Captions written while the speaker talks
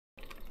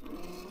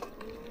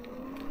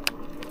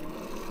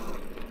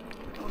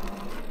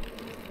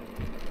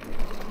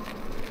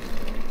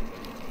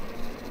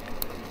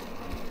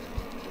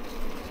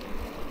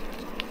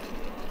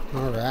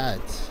All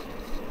right.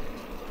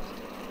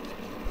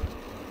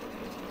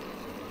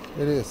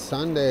 It is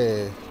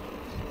Sunday.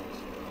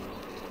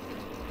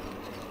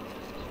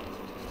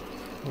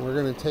 We're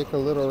going to take a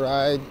little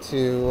ride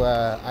to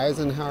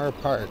Eisenhower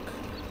Park.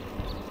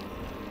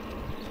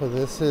 So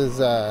this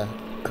is, I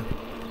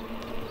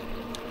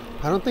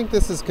don't think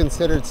this is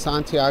considered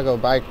Santiago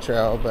Bike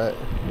Trail, but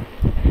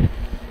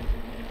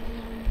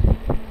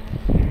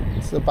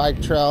it's the bike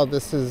trail.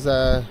 This is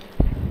the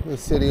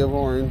city of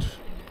Orange,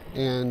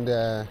 and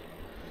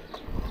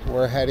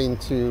we're heading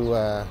to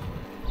a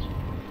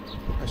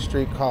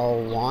street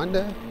called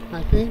Wanda,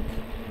 I think,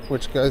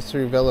 which goes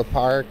through Villa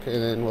Park, and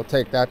then we'll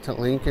take that to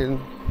Lincoln,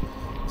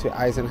 to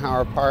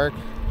Eisenhower Park,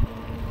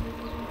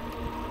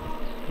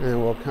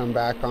 and we'll come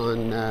back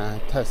on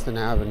Tustin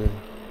Avenue.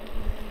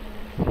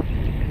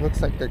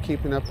 Looks like they're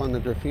keeping up on the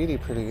graffiti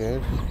pretty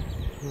good.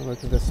 Oh,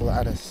 look at this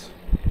lattice.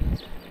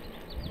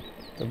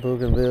 The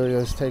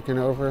bougainvillea's taking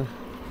over.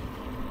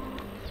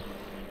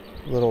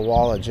 Little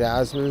wall of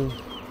jasmine.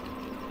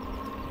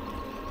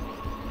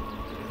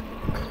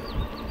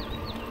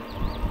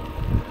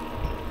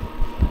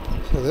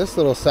 So this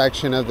little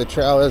section of the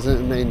trail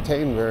isn't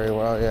maintained very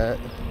well yet.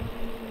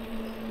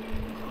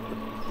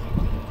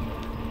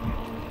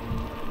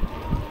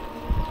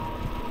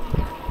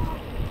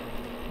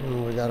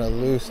 Oh, we got a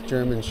loose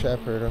German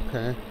Shepherd,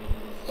 okay.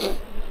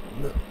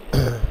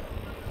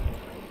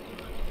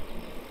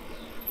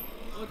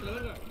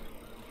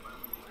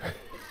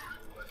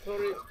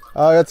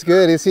 Oh, that's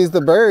good. He sees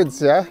the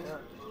birds, yeah?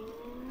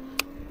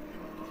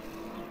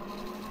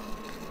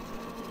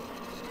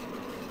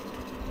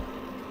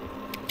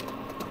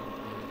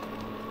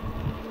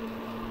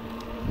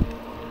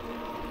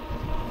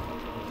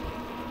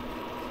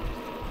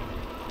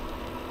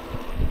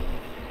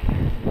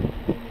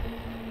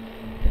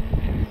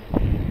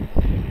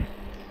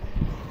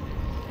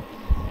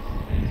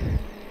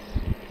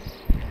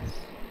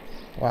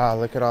 Wow,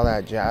 look at all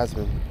that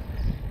jasmine.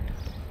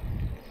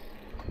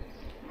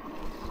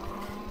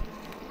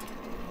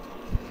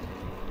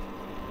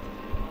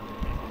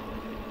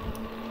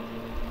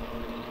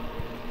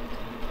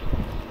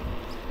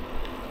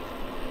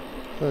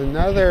 So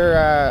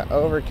another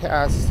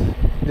overcast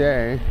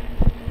day,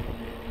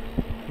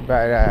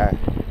 but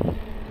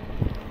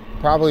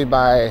probably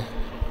by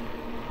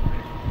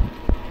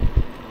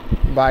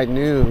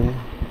noon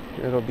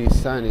it'll be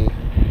sunny.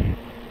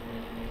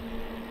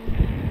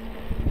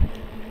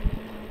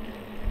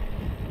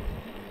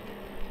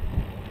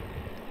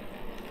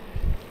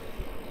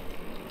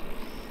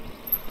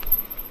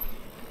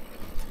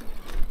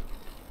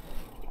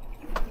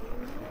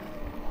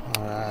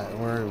 All right,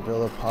 we're in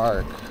Villa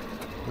Park.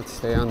 Let's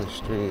stay on the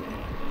street.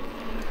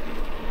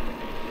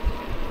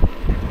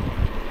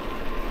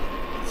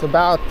 It's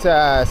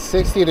about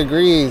 60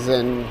 degrees,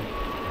 and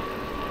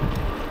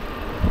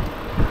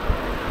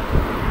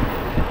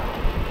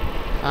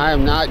I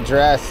am not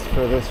dressed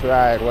for this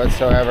ride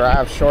whatsoever. I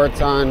have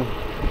shorts on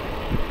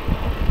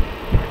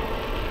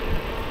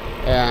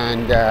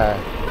and a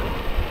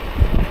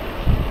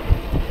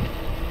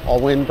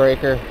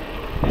windbreaker,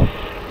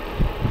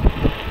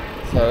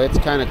 so it's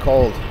kind of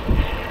cold.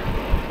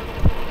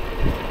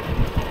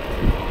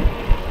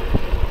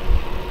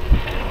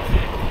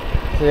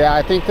 So yeah,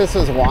 I think this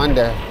is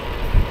Wanda.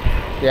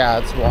 Yeah,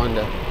 it's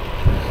Wanda.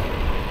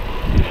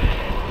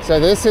 So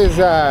this is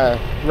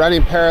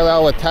running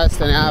parallel with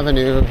Tustin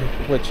Avenue,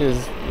 which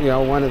is, you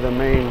know, one of the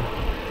main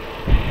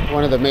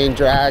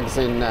drags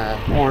in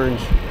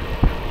Orange.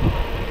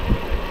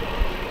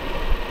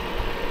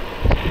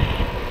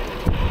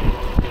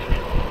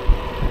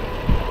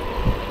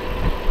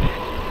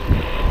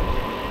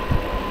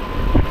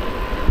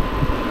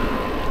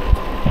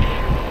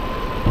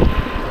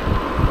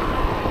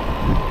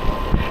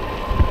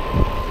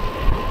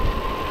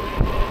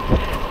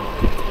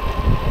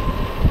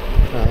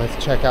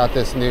 Let's check out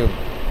this new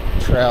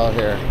trail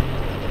here.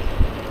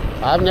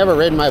 I've never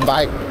ridden my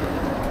bike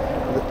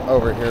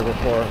over here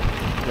before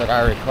that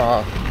I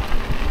recall.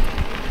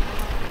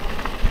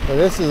 So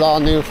this is all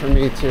new for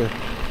me too.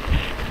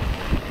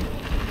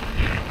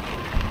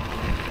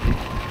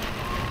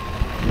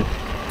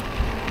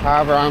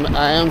 However,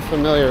 I am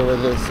familiar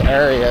with this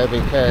area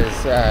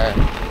because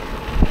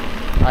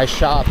I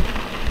shop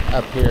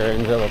up here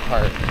in Villa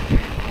Park.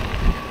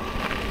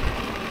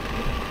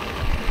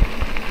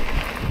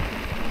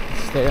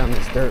 Stay on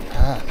this dirt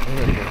path.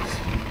 Look at this.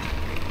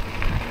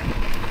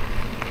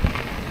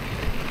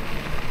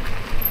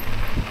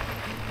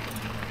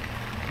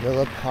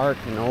 Villa Park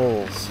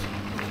Knolls.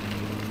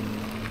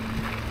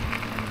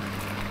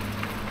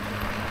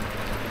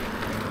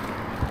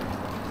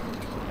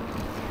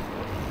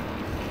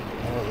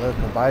 Oh, look,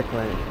 a bike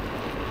lane.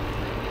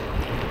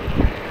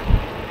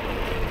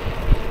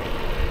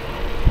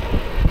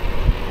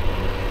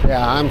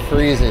 Yeah, I'm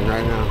freezing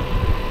right now.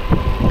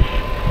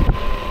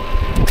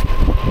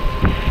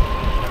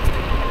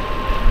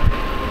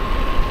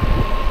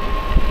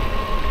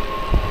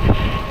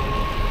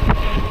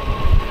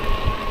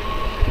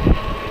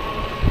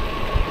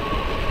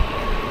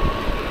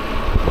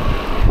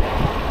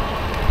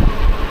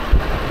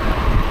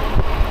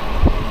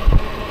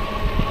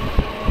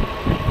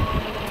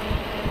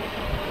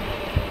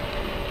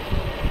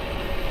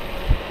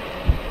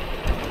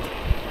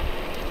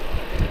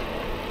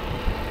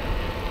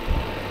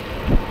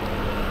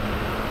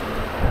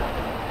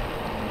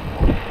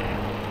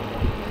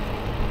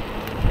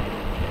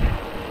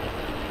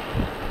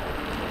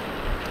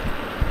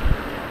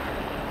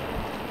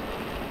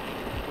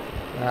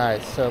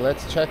 Alright, so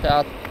let's check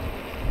out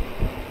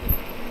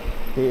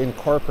the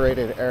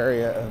incorporated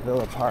area of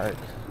Villa Park,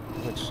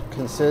 which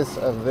consists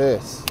of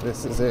this.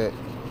 This is it.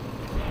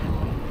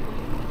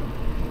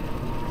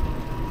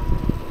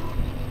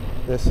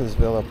 This is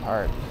Villa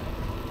Park.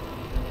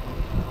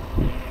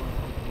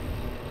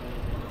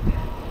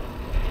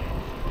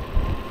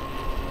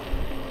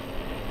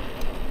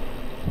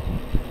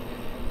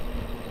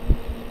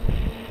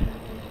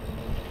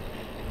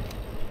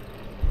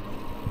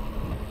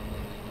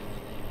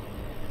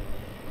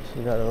 So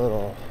you got a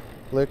little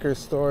liquor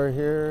store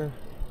here,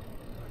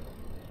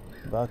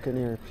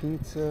 Buccaneer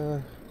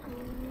Pizza,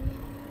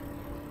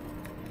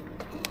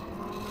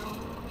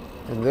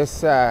 and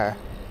this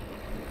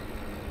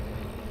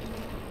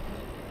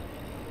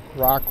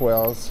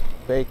Rockwell's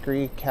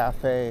Bakery,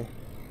 Cafe,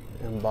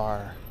 and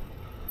Bar.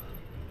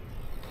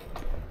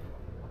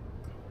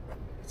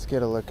 Let's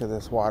get a look at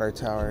this water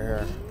tower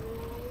here.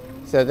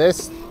 So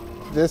this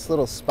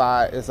little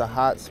spot is a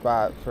hot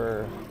spot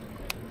for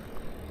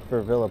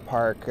Villa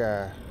Park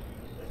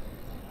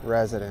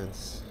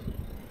residents.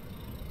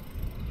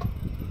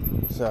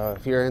 So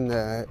if you're in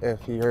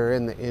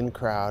the in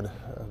crowd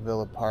of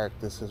Villa Park,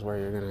 this is where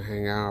you're gonna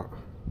hang out.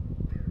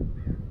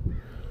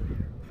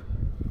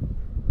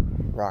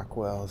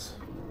 Rockwell's.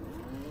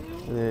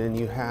 And then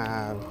you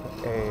have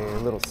a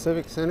little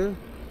civic center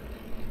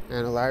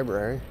and a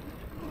library.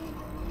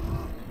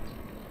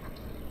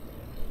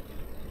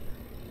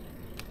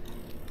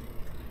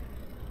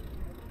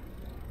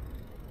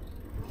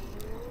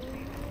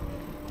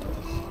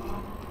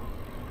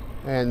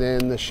 And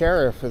then the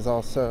sheriff is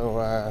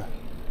also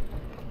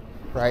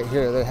right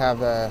here. They have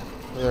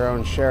their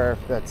own sheriff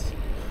that's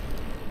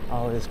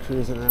always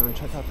cruising around.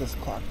 Check out this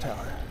clock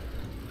tower.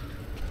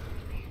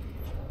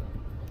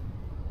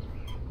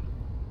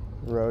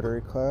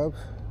 Rotary Club.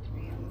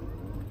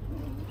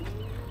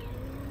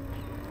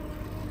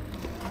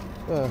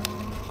 A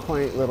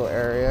quaint little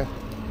area.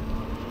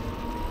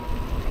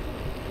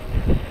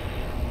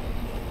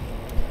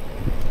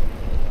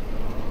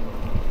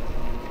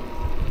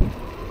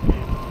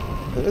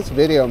 This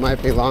video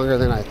might be longer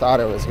than I thought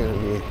it was going to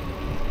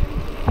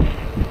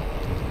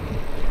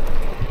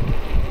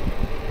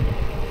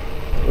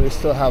be. We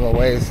still have a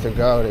ways to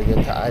go to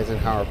get to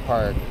Eisenhower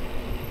Park.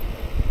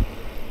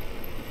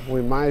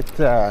 We might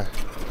cut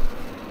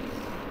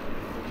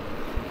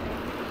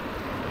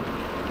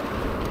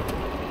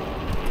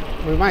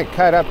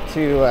up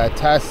to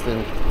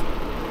Tustin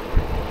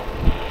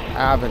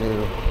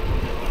Avenue,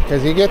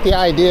 because you get the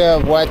idea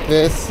of what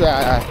this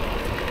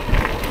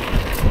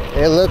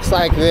it looks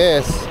like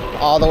this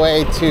all the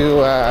way to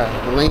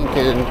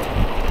Lincoln.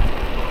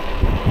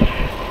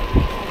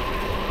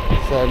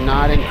 So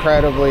not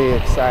incredibly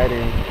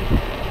exciting.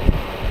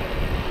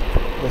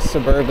 The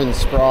suburban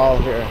sprawl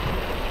here.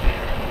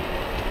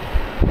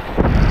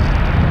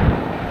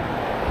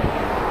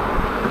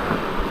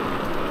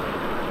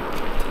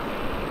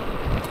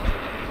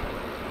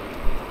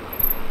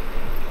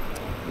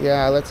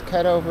 Yeah, let's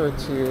cut over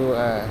to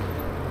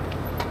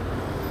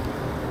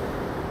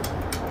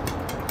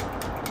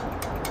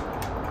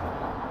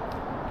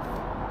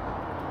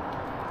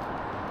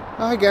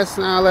I guess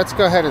now let's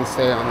go ahead and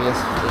stay on this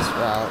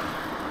route.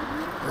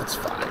 It's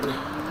fine.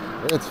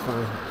 It's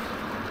fine.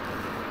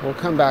 We'll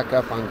come back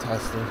up on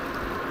Tustin.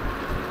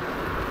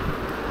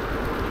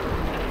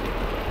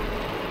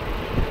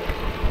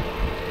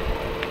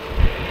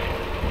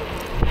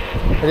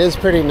 It is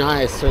pretty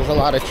nice. There's a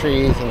lot of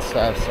trees and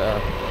stuff,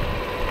 so.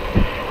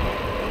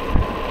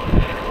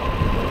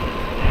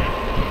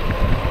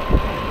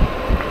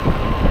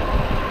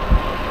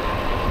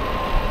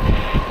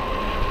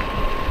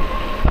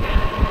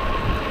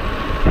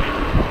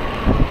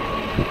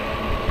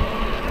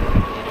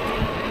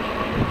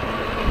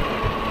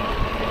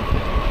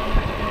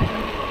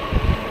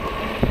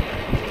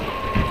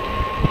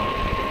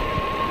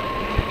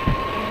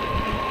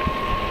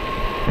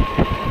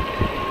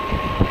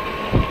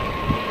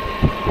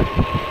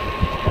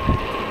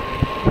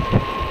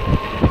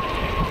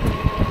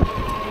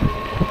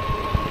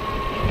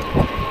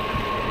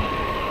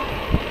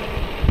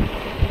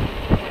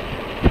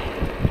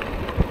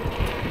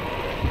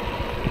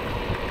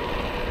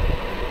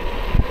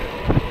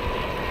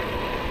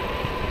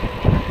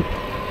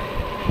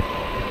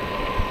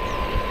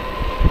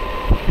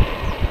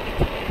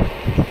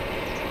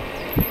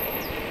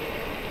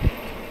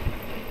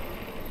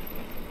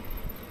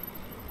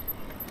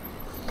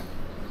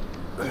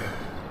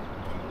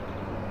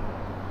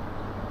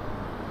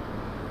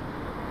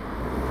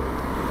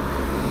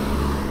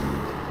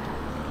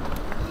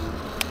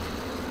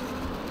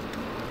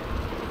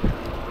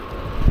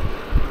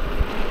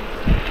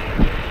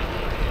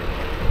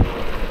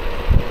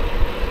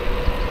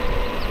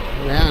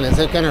 Is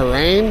it gonna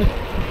rain?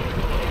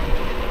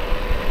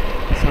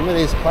 Some of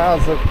these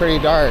clouds look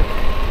pretty dark.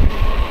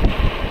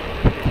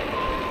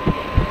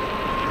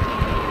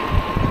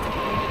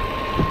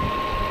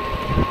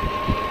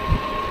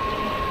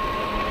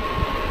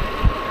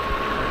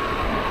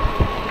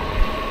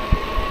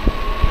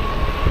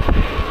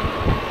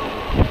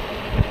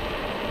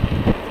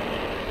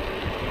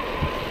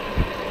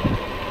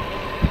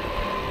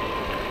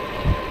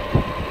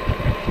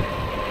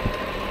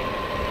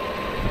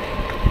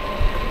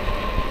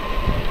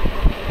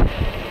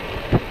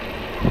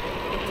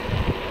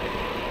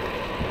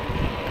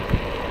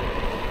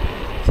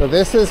 So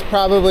this is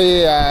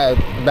probably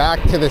back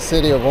to the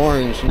city of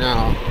Orange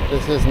now.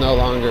 This is no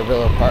longer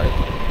Villa Park.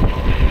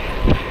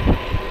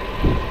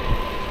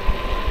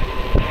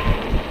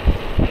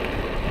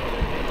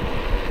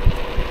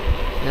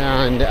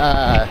 And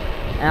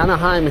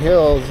Anaheim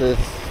Hills is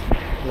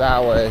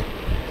that way.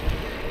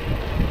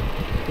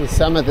 And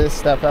some of this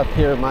stuff up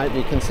here might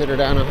be considered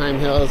Anaheim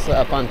Hills,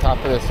 up on top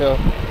of this hill.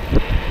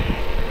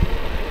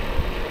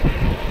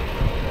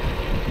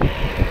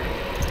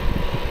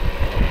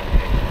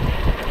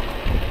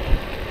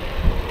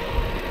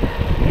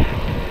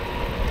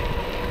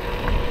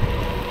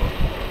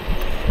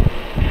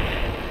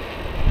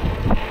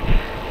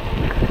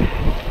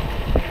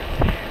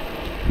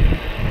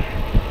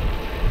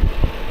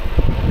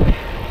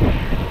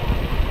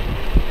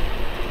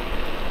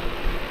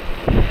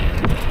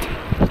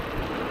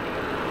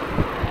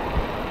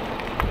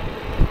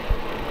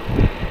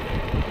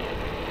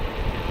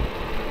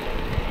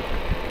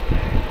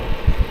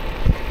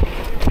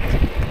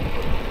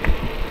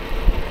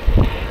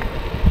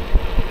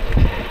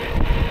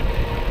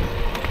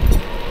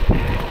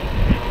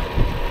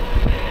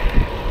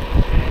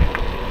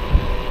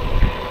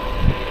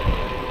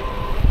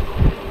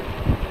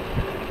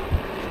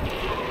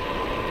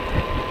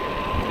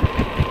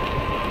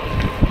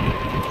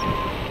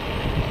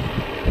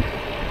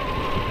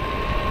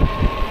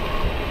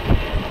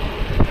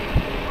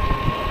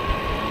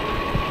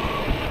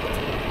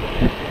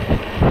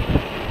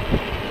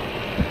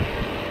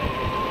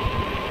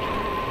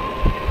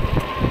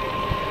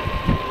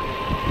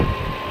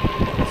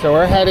 So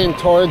we're heading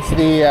towards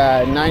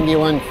the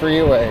 91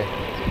 freeway.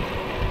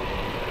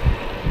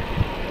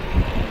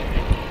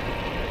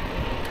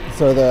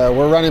 So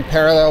we're running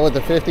parallel with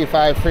the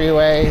 55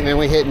 freeway, and then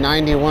we hit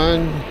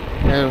 91,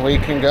 and we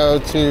can go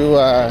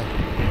to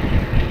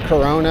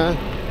Corona,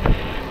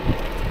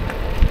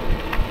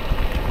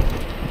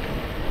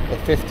 the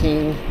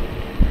 15,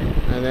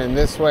 and then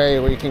this way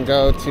we can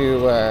go to,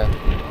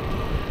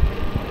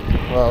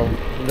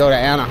 go to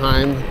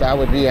Anaheim. That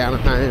would be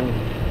Anaheim,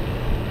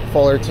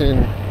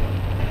 Fullerton,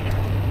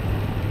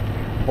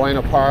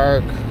 Buena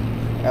Park,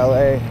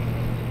 LA.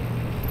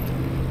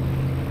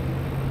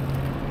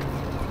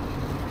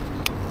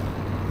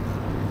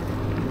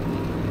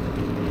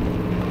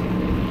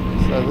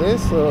 So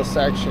this little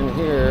section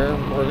here,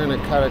 we're going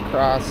to cut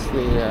across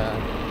the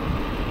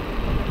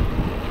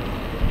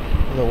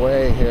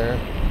way here.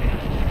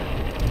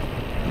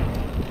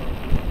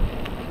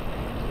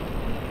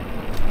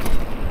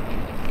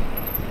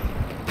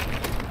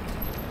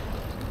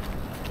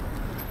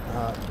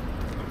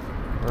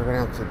 We're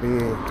going to have to be,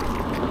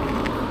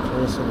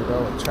 we're just going to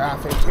go with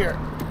traffic here.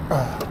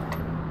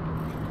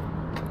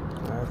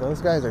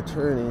 Those guys are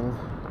turning.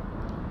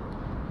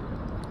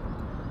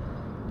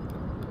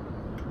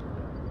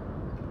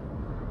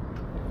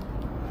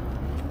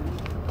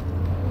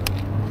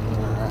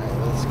 Alright,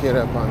 let's get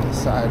up on the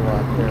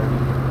sidewalk here.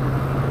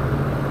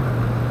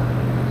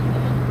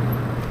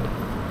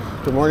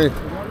 Good morning.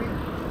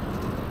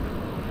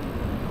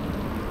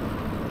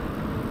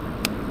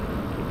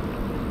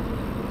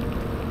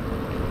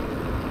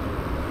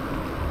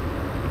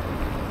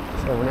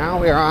 So now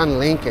we are on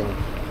Lincoln.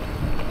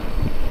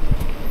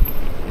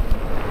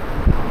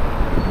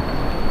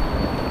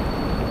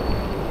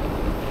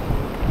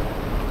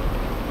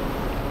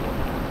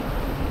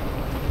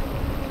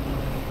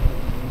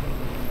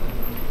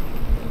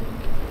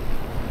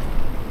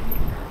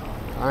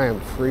 I am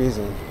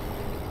freezing.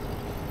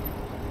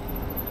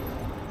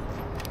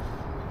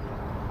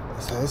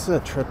 So this is a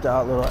tripped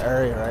out little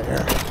area right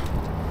here.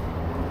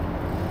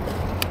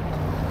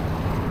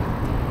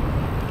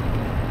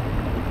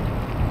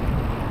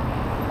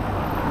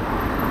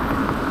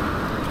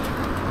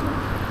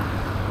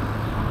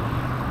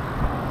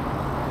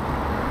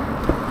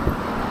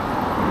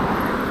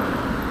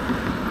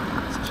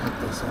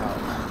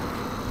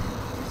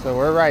 So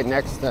we're right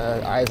next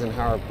to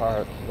Eisenhower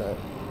Park, but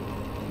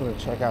I'm going to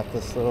check out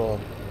this little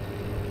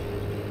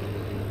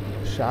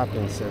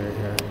shopping center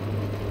here.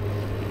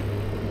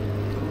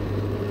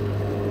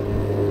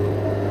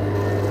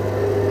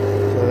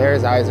 So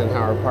there's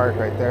Eisenhower Park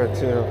right there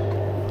too.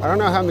 I don't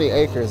know how many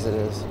acres it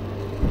is.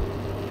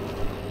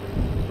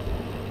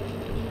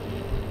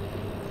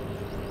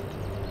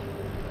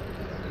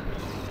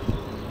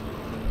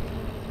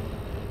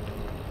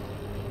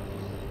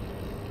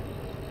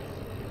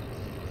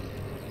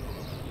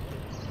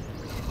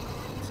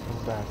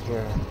 Back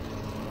here.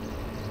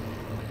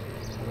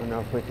 I don't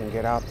know if we can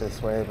get out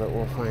this way, but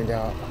we'll find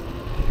out.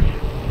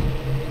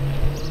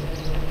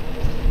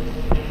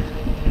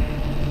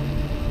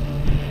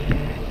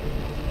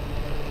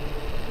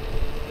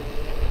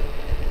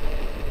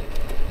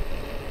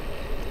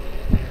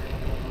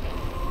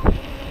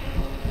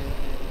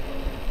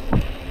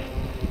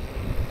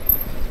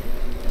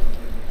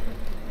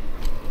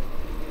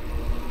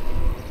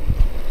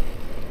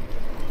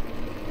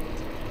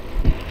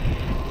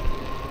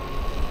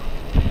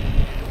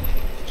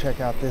 Check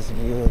out this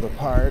view of the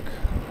park.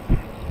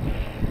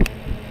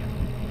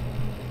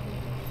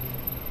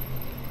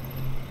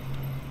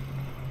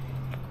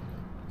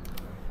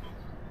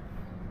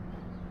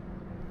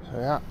 So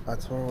yeah,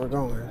 that's where we're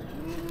going.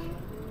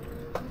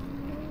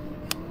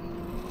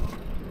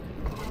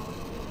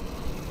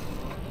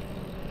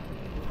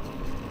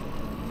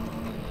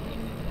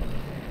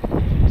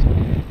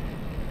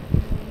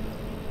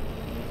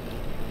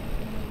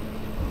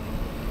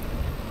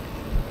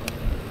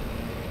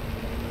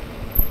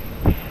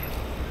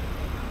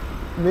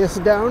 Miss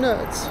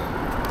Donuts.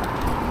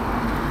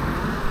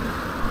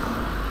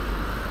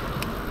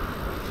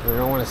 We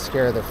don't want to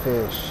scare the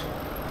fish.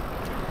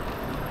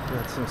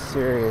 Got some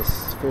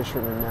serious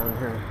fishermen down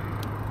here.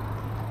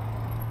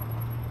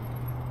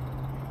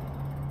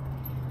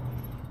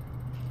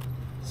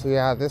 So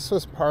yeah, this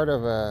was part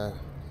of a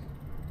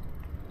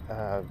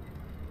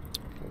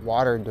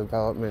water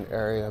development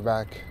area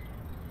back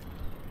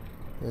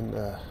in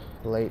the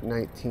late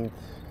 19th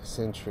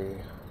century.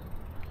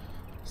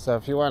 So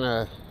if you want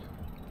to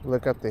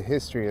look up the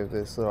history of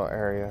this little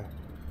area,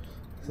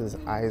 this is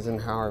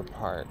Eisenhower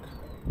Park,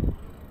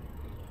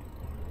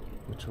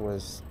 which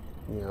was,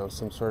 you know,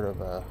 some sort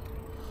of a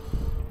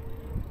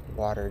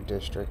water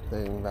district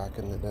thing back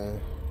in the day.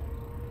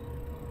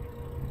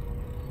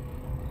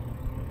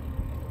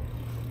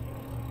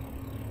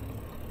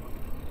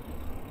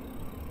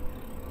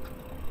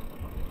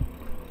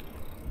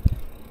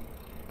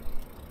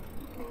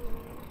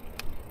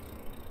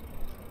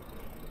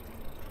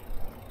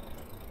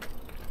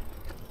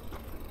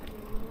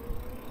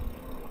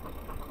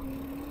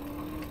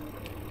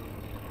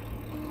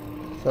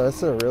 So this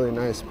is a really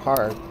nice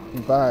park,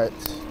 but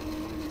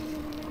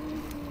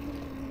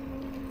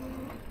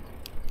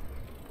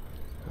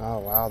oh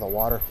wow, the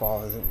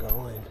waterfall isn't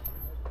going.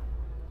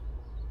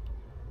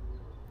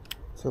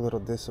 It's a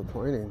little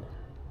disappointing.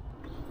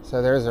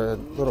 So there's a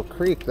little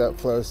creek that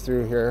flows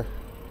through here,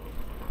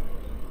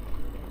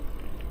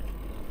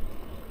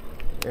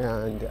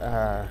 and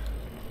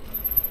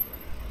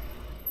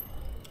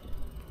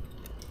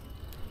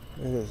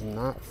it is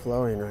not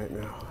flowing right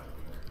now.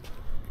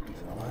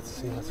 So let's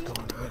see what's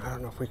going on. I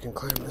don't know if we can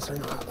climb this or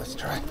not. Let's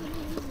try.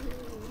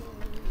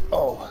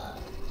 Oh.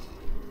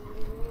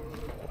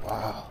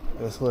 Wow,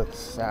 this looks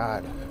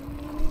sad.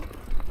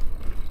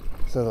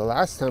 So the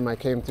last time I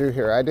came through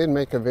here, I did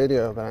make a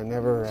video, but I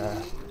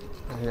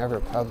never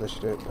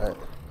published it. But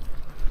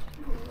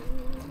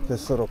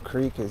this little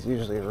creek is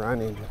usually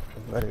running,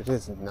 but it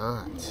is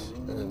not,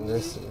 and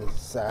this is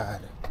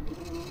sad.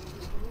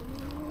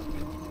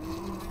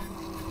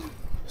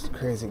 There's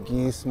crazy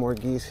geese, more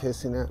geese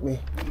hissing at me.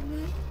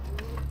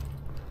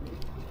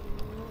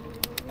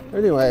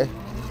 Anyway.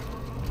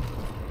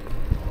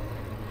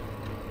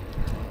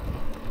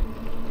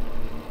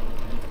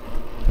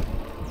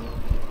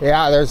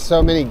 Yeah, there's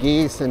so many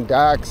geese and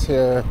ducks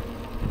here.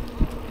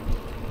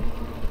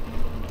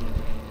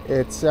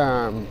 It's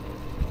a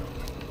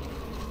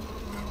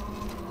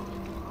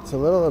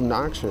little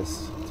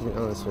obnoxious, to be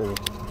honest with you,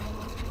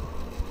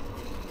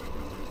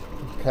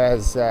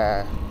 because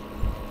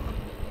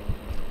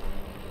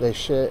they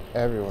shit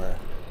everywhere.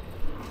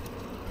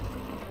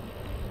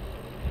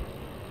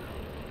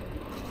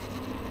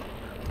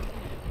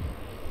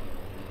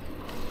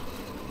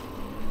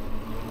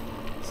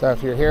 So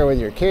if you're here with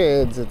your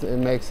kids, it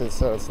makes it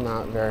so it's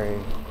not very,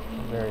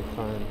 very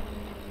fun.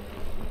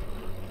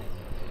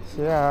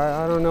 So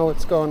yeah, I don't know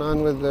what's going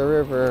on with the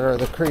river or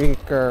the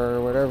creek or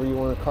whatever you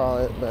want to call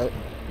it, but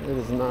it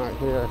is not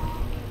here.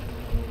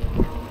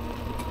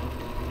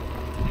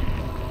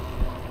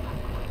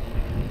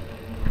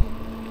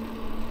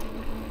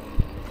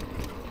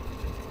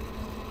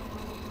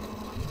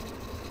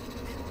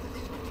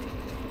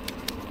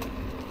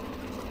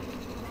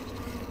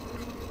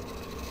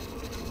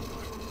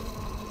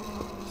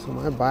 So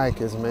my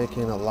bike is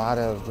making a lot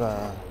of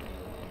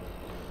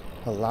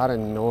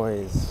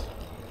noise.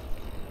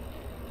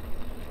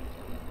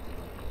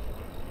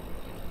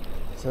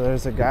 So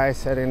there's a guy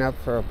setting up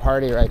for a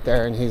party right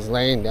there, and he's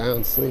laying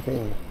down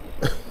sleeping.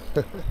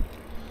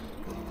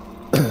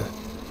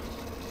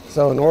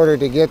 So in order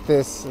to get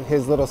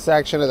his little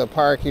section of the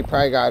park, he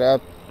probably got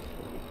up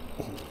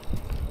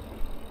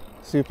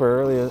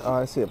super early. Oh,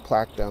 I see a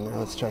plaque down there.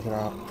 Let's check it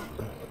out.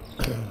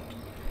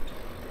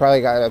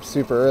 Probably got up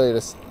super early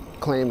to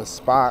claim a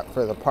spot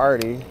for the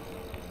party,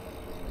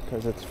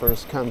 because it's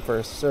first come,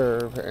 first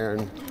serve,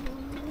 and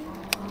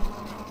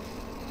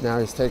now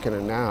he's taking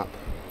a nap.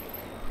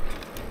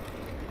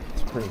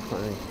 It's pretty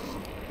funny.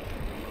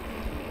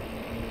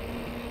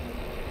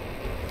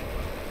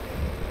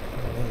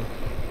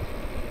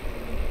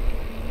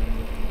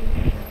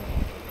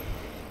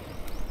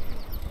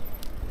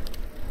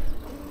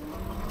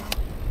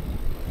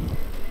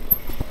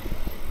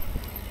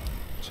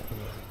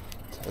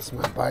 Test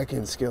my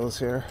biking skills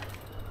here.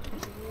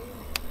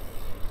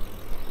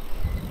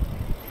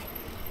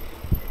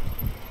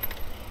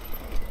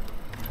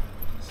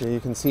 So you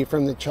can see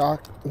from the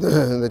chalk,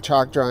 the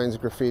chalk drawings,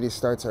 graffiti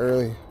starts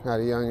early, at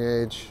a young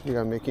age. You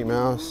got Mickey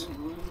Mouse.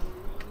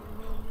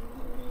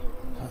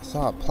 I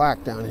saw a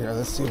plaque down here.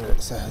 Let's see what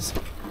it says.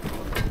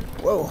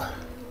 Whoa.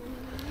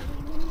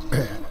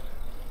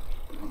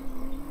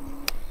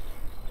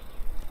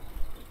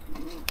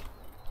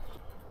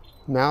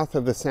 Mouth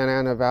of the Santa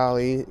Ana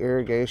Valley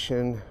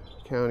Irrigation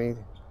County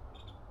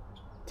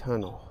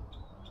Tunnel.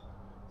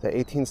 The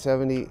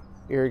 1870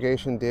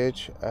 irrigation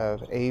ditch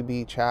of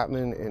A.B.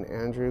 Chapman and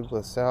Andrew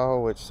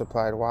Glassell, which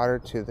supplied water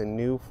to the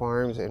new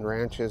farms and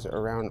ranches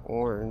around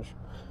Orange,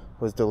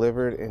 was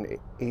delivered in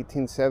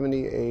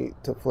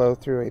 1878 to flow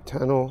through a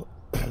tunnel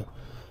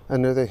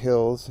under the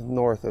hills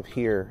north of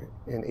here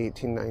in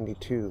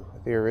 1892.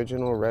 The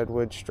original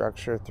redwood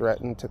structure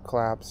threatened to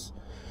collapse.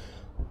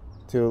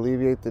 To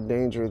alleviate the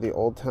danger, the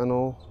old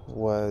tunnel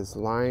was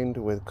lined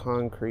with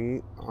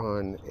concrete.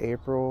 On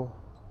April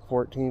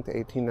 14th,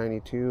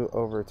 1892,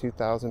 over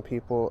 2,000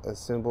 people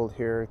assembled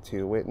here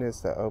to witness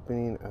the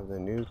opening of the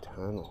new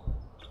tunnel.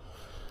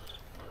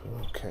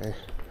 Okay.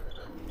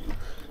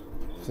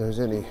 If there's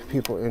any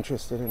people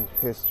interested in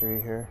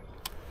history here.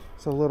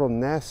 It's a little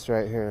nest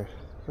right here.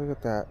 Look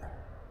at that.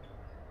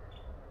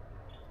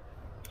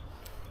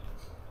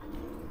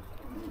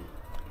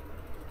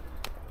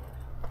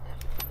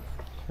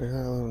 Look at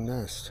that little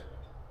nest.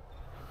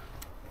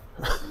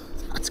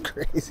 That's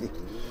crazy.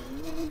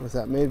 Was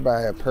that made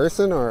by a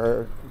person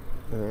or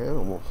an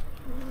animal?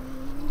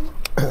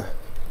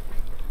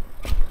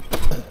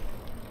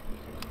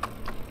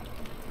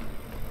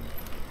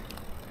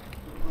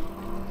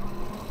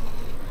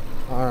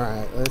 All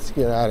right, let's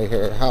get out of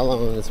here. How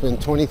long? It's been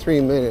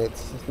 23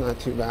 minutes. It's not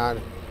too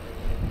bad.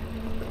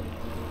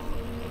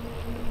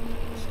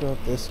 Let's go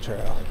up this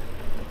trail.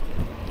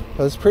 It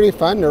was pretty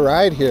fun to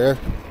ride here.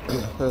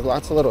 There's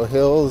lots of little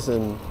hills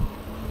and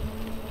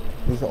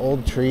these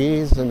old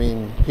trees. I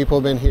mean, people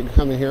have been here,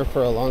 coming here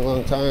for a long,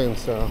 long time,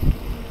 so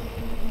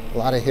a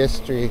lot of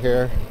history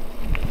here,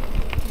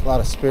 a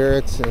lot of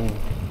spirits and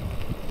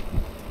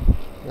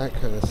that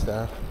kind of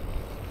stuff.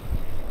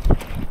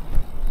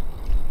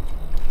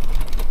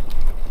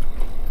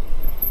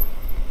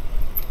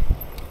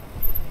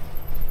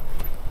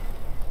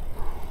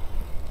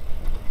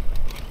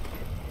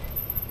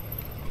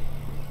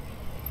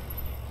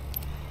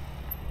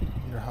 I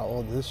wonder how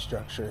old this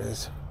structure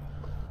is.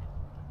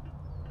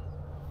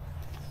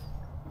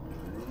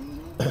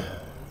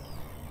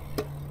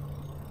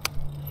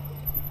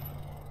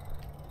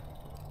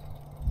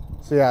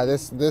 So yeah,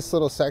 this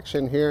little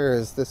section here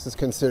is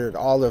considered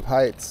Olive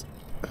Heights.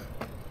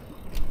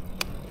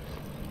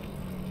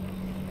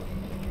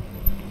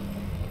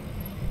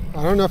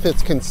 I don't know if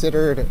it's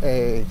considered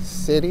a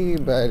city,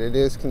 but it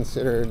is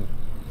considered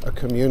a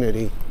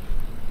community,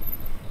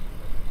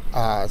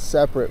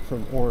 separate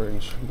from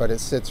Orange, but it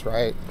sits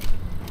right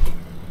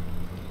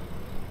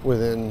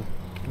within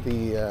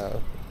the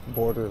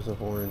borders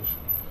of Orange.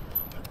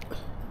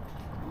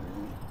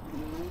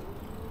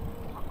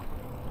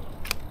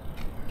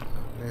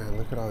 Man,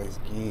 look at all these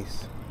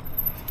geese.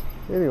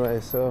 Anyway,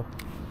 so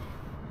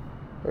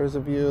there's a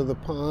view of the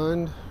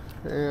pond,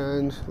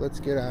 and let's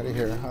get out of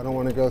here. I don't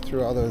want to go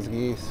through all those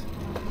geese.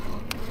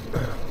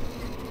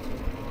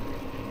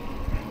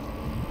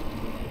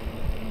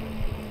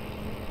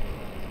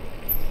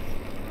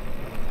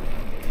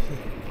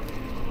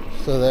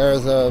 So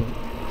there's a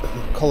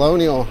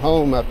colonial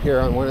home up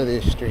here on one of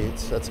these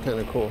streets. That's kind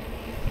of cool.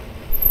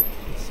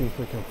 Let's see if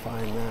we can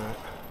find that.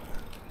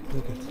 I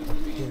think it's up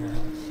here.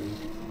 Let's see.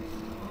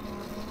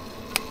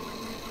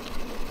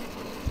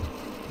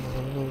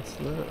 No, it's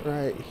not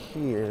right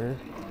here.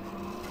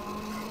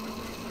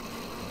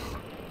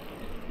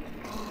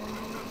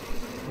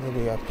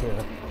 Maybe up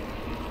here.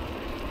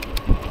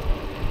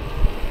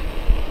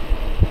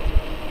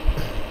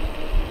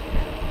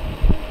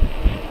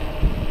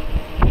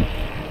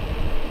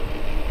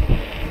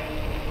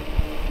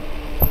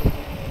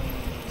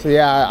 So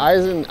yeah,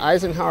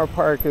 Eisenhower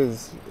Park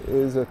is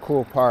a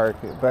cool park,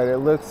 but it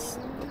looks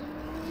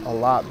a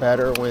lot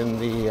better when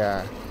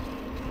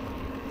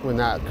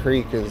that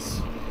creek is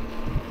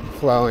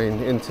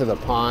flowing into the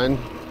pond.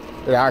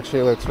 It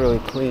actually looks really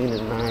clean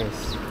and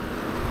nice.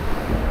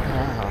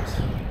 Wow.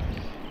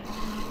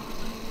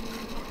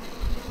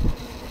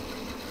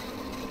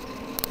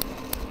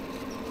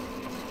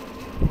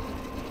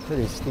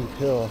 Pretty steep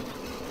hill.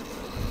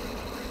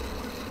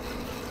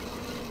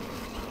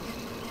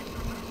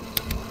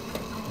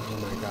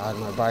 God,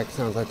 my bike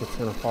sounds like it's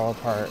gonna fall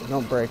apart.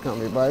 Don't break on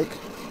me, bike.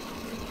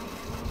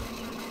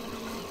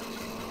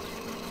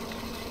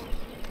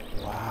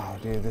 Wow,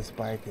 dude, this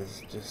bike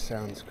just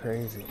sounds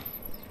crazy.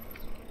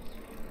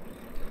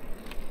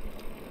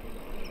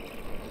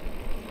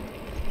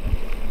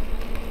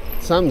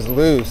 Something's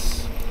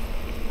loose.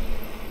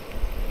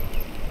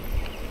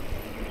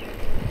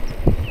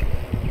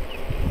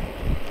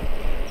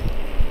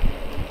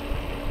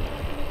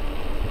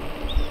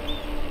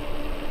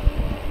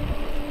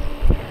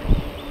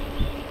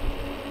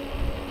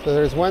 So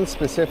there's one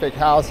specific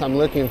house I'm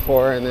looking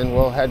for, and then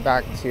we'll head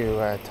back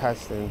to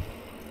Tustin.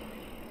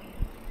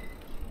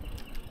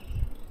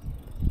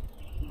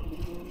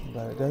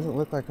 But it doesn't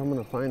look like I'm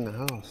gonna find the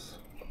house.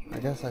 I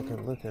guess I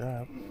could look it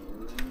up.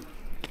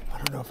 I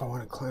don't know if I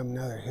want to climb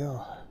another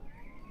hill.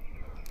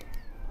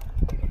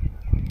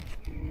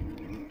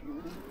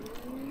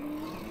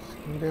 Let's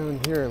go down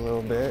here a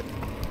little bit.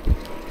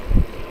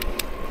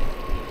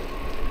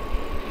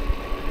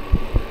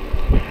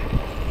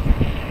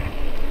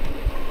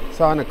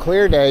 So on a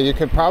clear day, you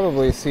could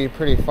probably see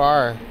pretty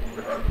far.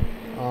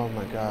 Oh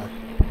my God.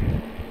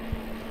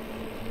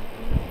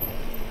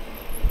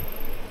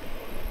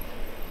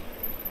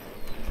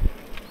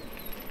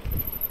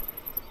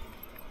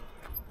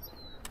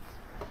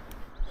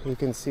 You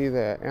can see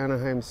the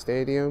Anaheim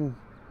Stadium.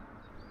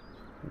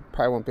 You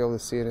probably won't be able to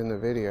see it in the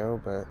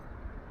video, but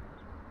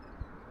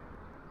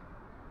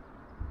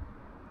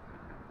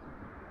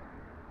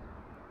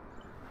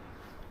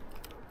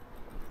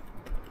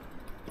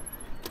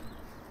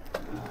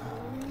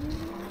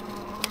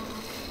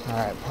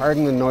alright,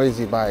 pardon the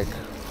noisy bike.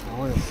 I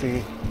want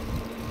to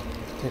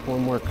take one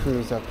more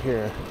cruise up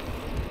here.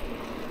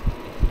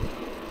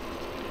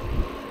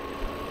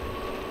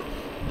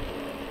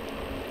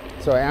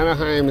 So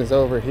Anaheim is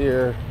over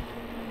here.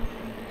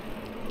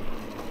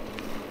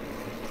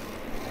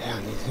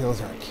 Man, these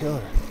hills are a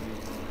killer.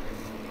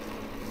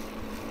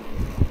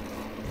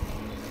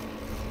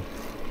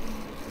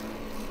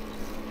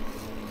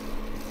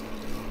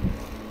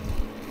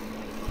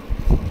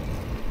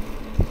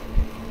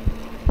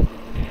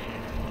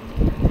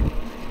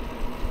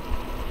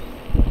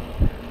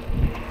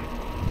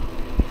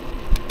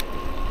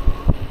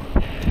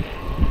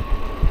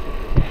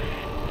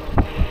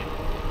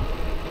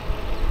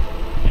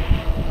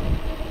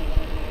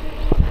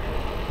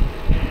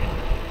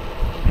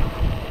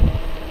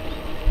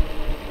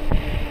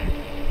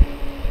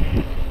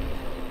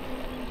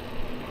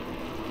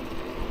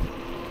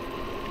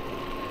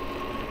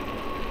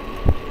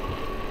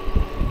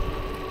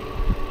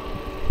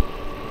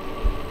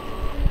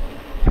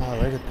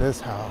 Look at this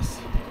house.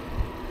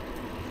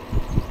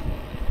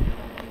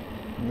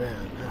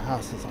 Man, that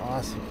house is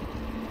awesome.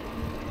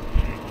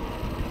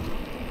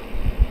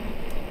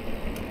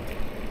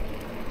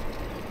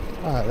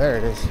 Ah, there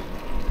it is.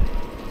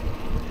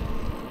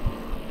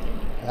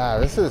 Ah,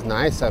 this is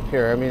nice up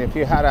here. I mean, if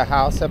you had a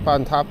house up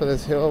on top of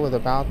this hill with a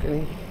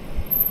balcony.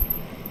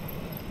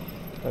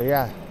 But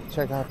yeah,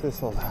 check out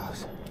this old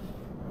house.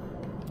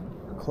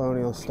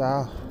 Colonial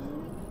style.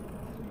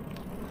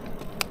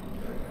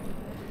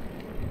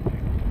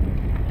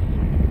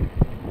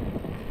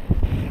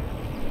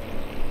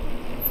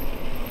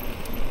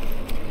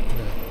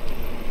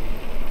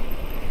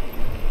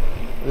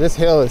 This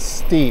hill is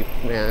steep,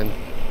 man.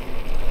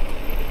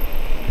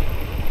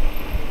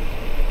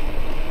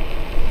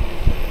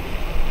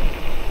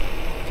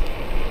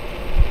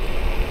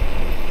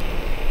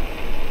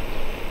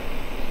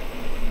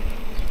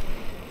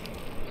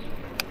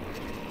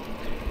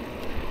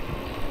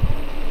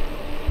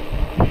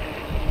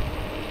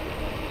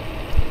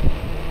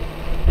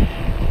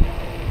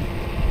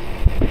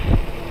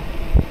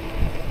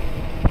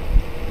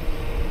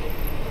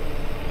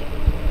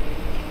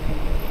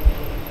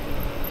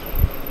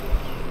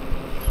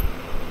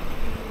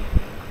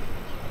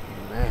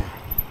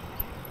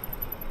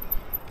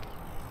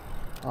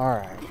 All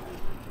right.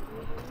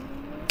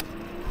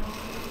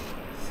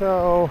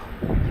 So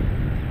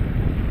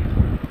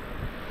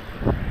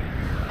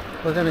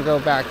we're gonna go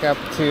back up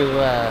to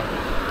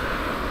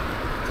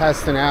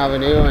Tustin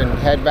Avenue and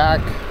head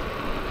back.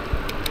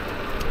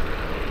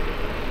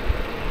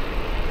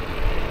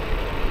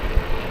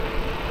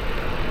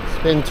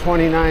 It's been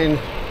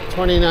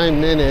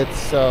 29 minutes,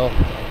 so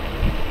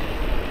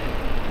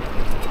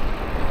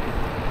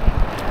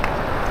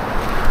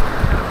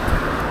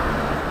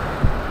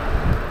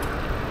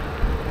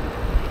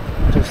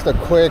just a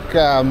quick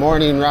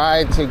morning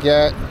ride to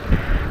get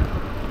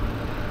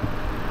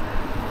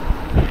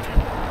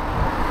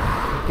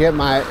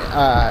my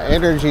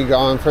energy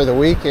going for the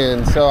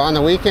weekend. So on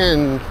the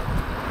weekend,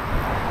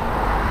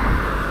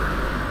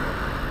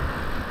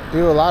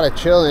 do a lot of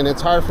chilling.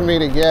 It's hard for me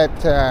to get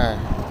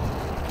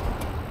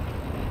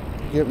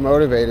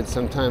motivated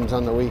sometimes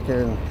on the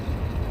weekend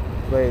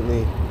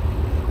lately,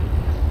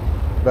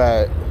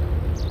 but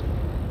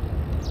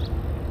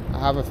I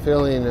have a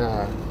feeling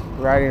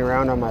riding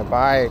around on my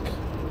bike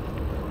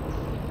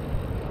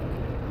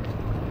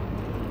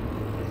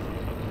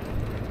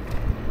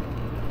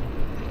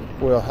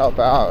will help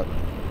out.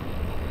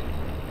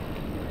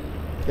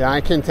 Yeah,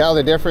 I can tell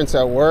the difference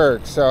at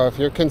work. So if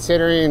you're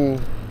considering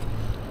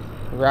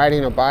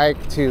riding a bike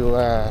to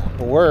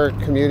work,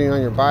 commuting on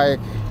your bike,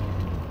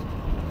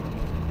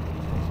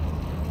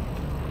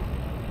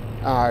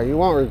 you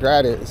won't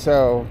regret it.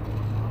 So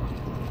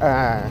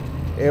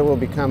it will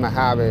become a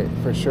habit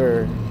for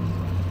sure.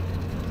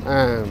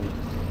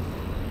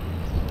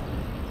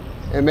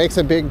 It makes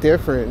a big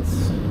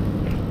difference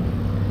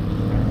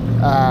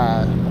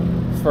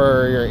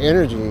for your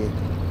energy.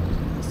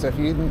 So if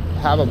you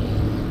have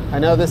I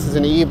know this is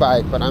an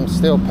e-bike, but I'm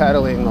still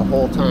pedaling the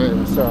whole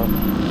time. So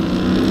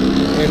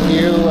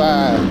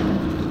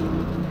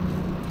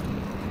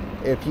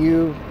if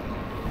you,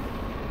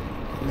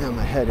 man,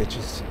 my head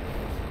itches.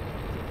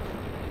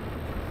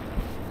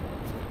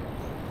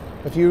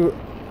 If you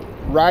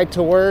ride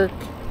to work,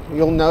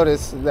 you'll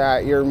notice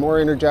that you're more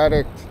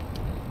energetic,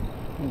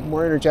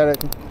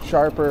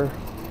 sharper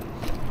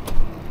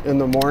in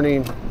the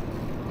morning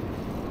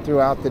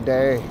throughout the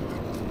day,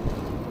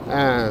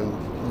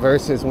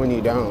 versus when you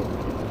don't.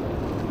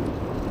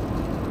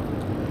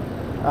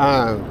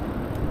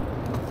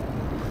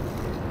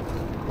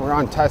 We're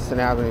on Tustin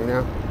Avenue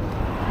now.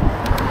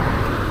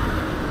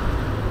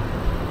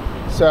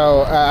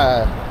 So,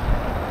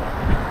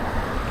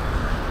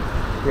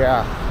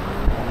 yeah.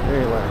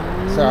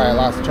 Anyway, sorry, I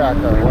lost track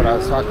of what I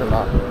was talking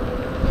about.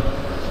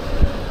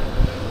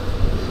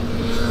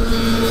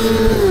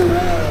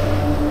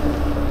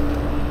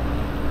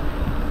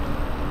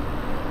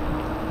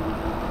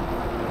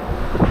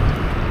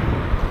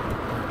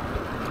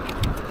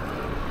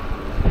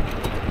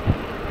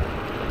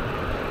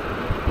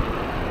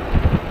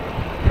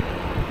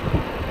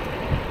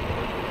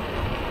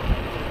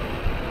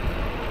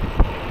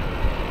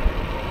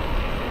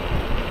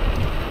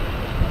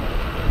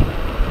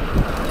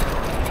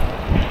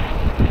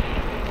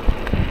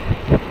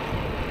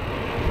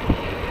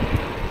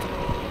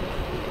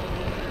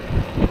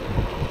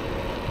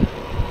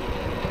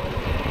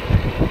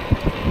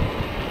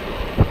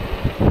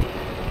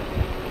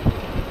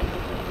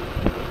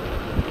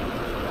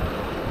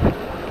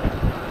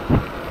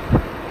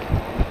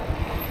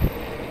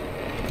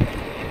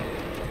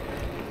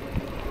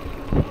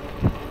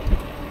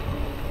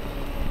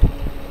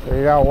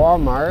 We got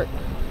Walmart.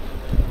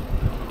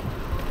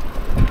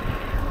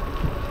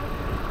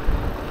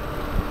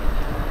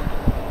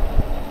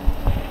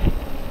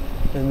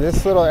 And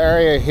this little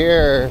area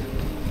here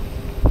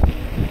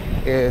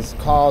is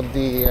called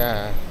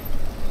the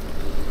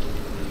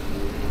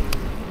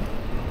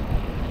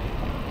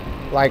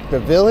like the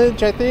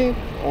Village, I think.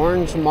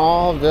 Orange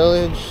Mall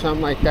Village,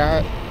 something like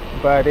that.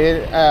 But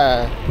it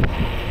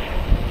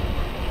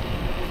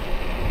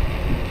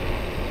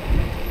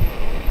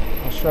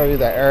show you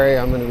the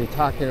area I'm going to be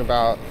talking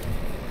about.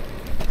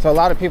 So a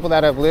lot of people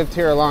that have lived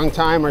here a long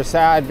time are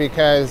sad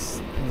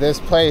because this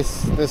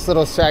place, this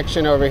little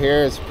section over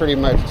here is pretty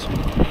much,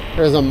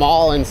 there's a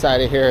mall inside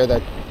of here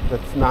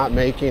that's not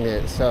making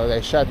it. So they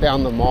shut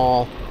down the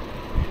mall,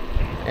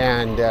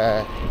 and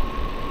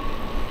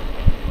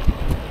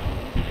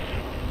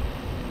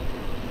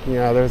you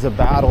know, there's a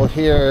battle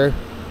here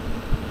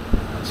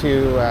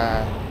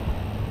to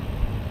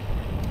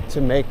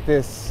make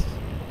this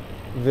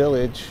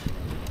village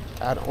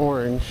at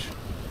Orange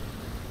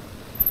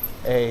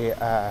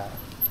tear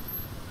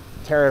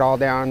it all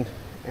down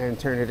and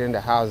turn it into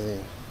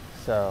housing.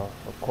 So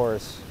of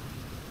course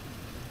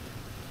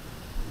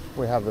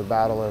we have the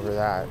battle over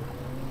that.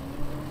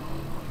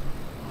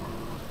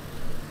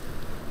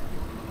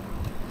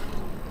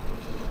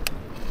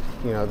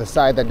 You know, the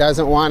side that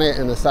doesn't want it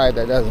and the side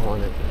that does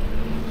want it.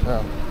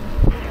 So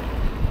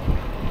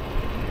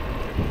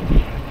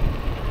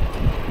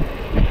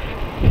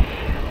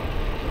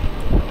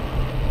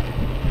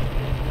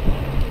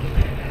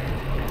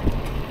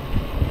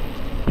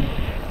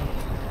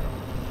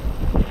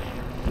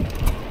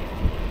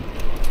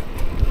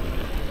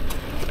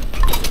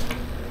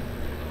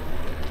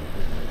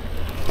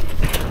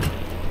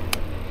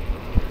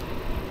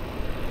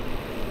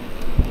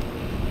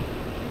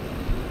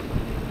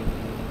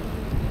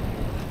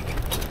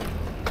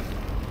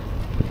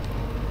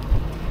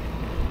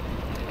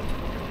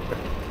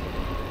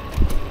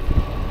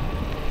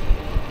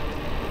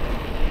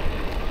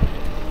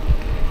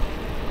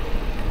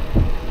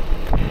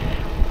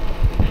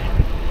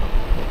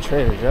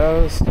Trader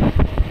Joe's.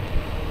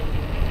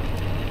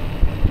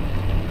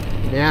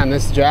 Man,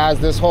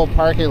 this whole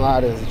parking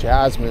lot is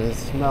jasmine. It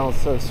smells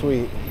so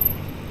sweet.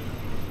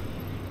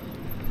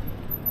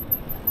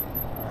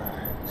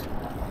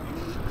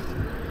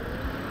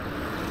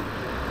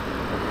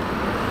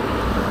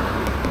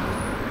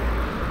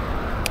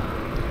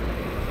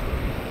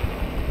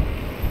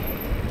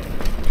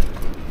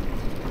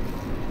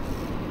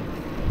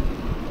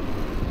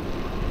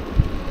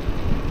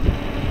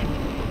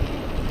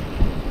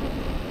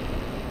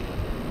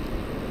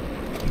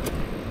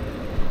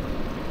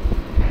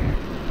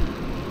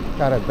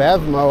 Got a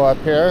Bevmo up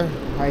here.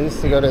 I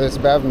used to go to this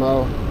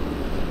Bevmo.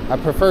 I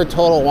prefer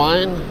Total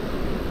Wine.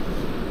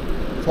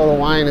 Total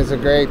Wine is a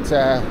great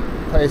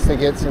place to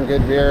get some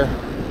good beer.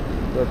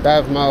 But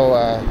Bevmo,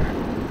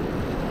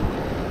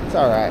 it's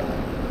all right.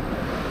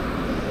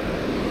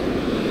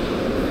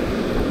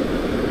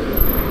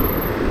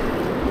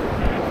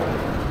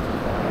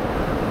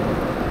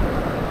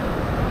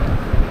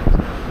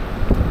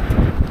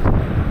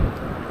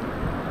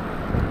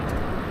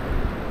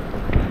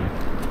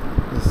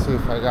 See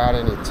if I got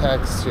any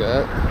texts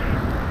yet.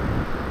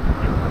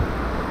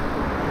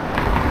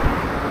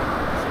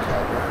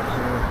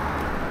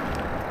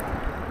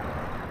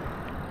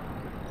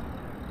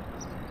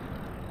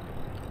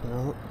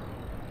 No,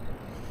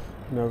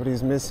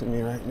 nobody's missing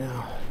me right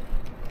now.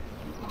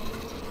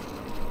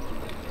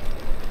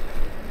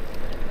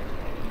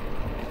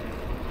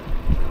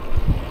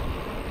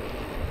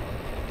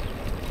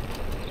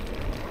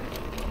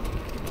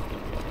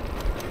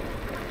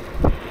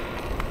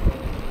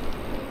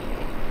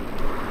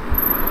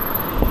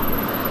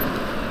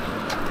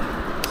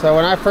 So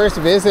when I first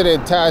visited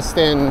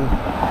Tustin,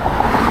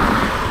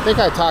 I think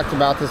I talked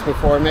about this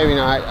before, maybe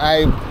not.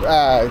 I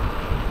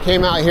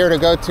came out here to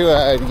go to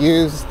a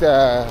used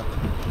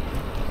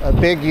a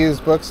big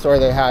used bookstore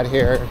they had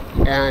here,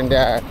 and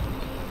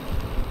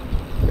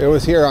it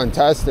was here on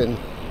Tustin.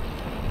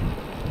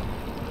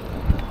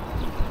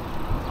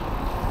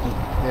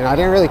 And I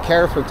didn't really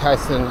care for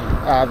Tustin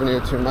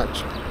Avenue too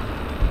much.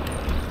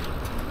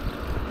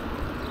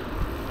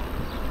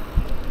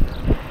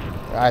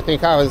 I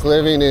think I was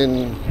living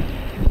in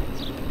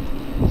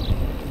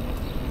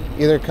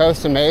either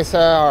Costa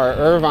Mesa or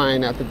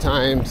Irvine at the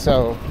time,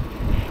 so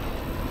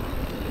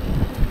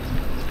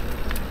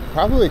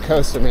probably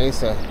Costa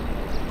Mesa.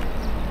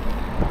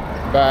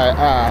 But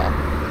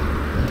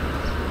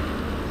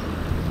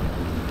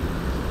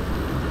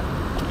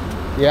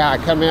yeah,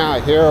 coming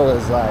out here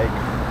was like,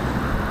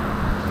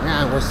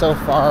 man, we're so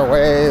far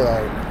away,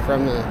 like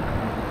from the,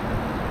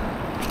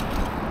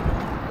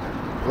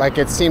 like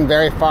it seemed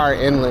very far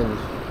inland.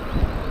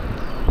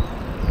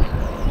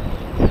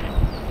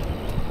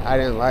 I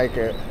didn't like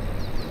it.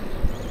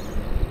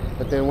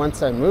 But then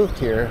once I moved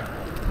here,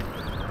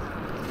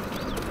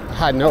 I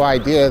had no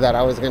idea that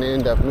I was going to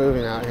end up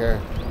moving out here.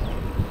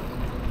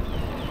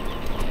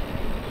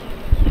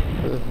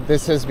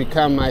 This has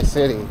become my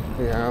city,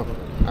 you know.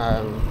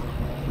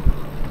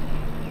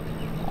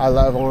 I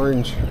love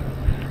Orange.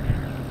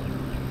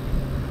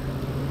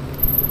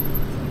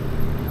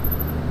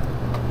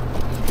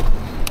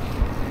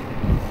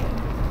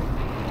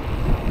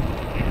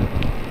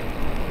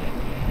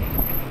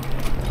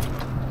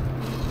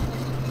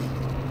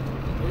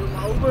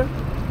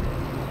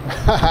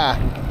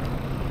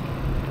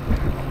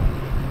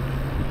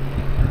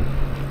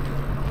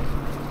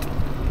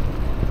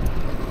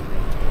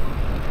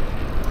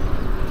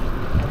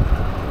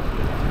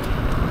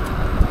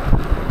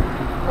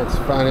 That's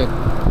funny.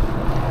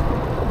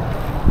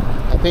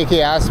 I think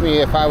he asked me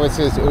if I was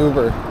his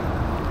Uber.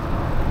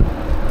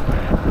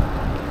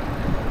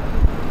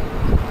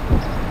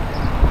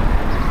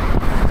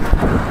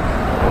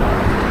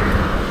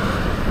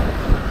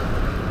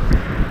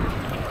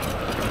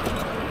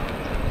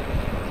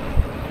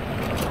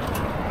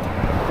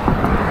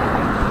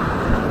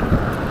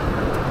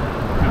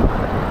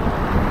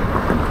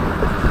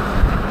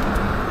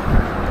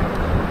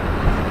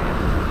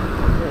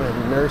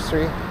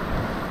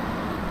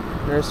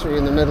 Nursery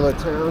in the middle of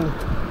town.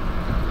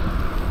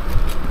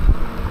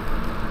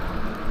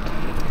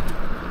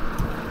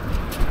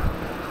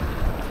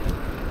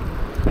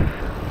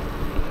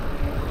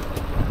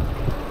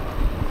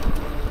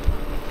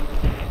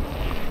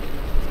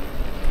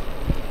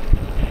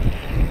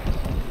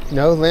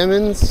 No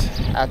lemons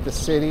at the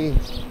city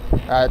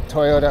at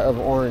Toyota of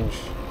Orange.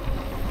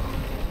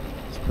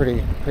 It's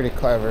pretty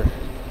clever.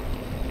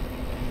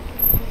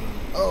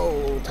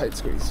 Oh, tight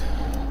squeeze.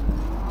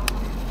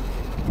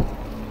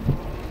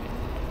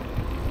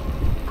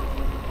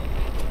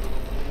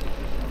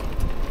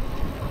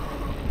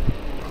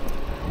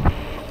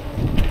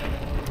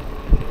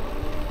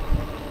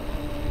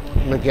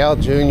 Miguel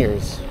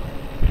Jr.'s.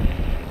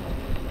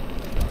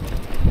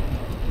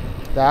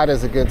 That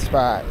is a good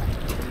spot.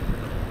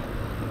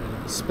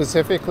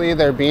 Specifically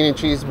their bean and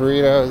cheese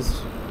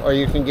burritos, or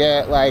you can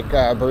get like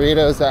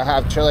burritos that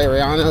have chile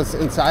rellenos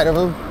inside of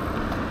them.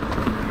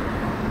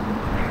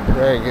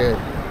 Very good.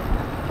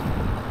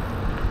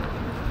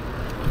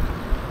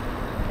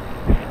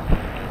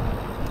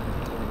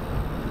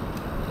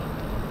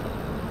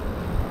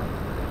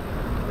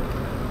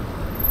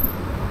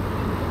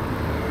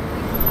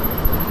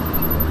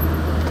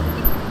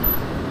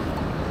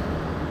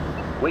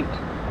 Wait.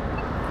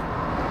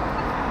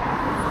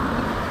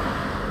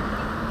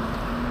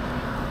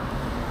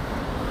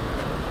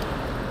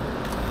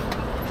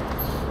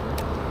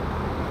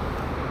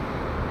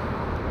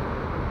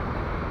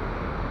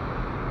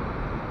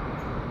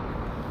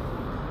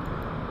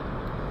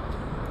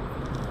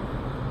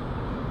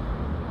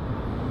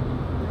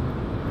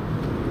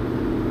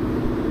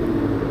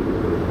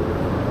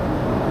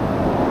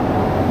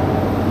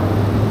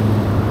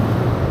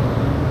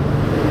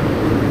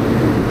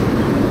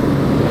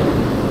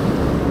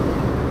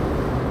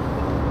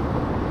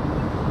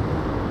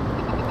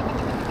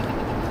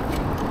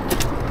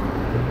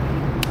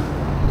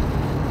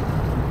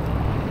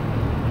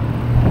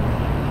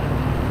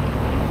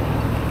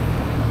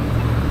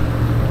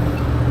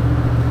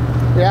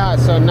 Yeah,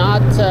 so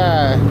not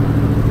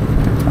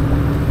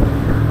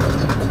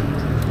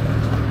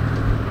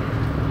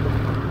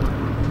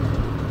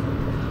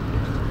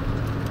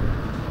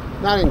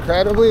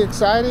incredibly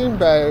exciting,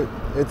 but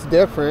it's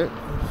different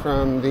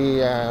from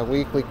the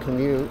weekly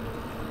commute.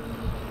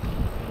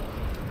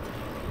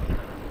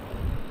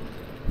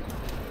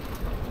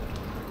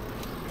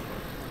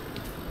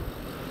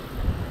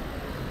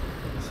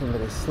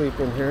 Somebody's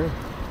sleeping here.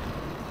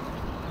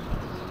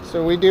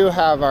 So we do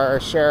have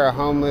our share of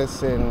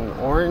homeless in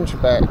Orange,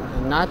 but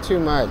not too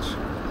much.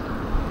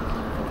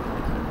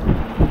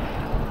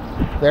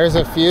 There's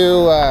a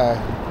few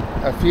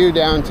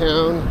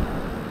downtown,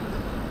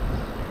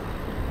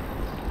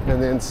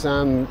 and then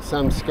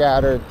some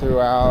scattered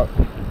throughout,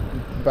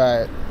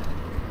 but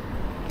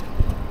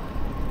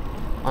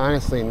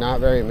honestly, not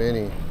very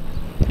many.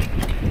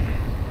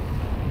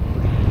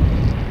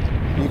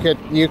 You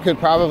You could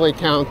probably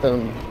count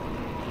them.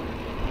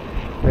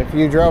 If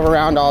you drove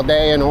around all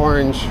day in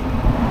Orange,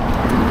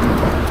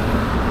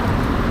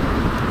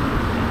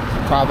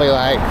 probably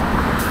like,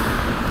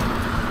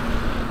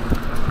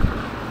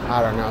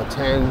 I don't know,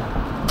 10.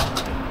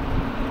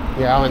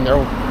 Yeah, and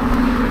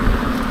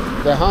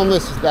the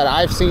homeless that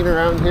I've seen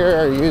around here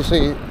are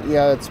usually,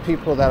 yeah, it's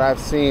people that I've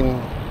seen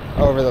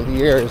over the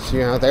years. You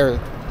know,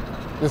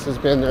 this has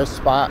been their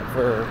spot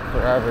for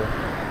forever.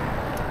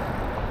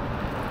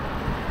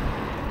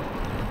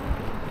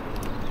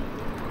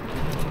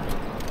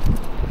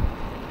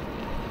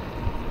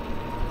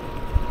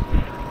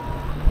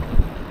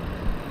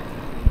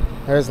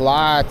 There's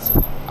lots.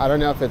 I don't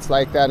know if it's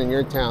like that in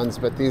your towns,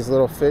 but these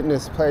little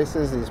fitness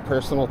places, these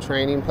personal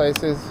training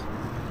places,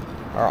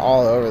 are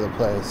all over the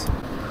place.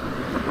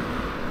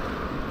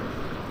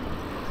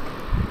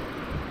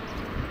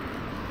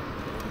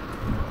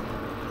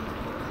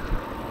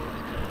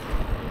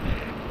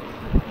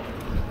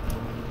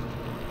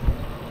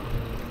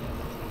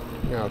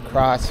 You know,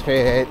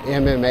 CrossFit,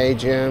 MMA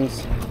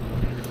gyms.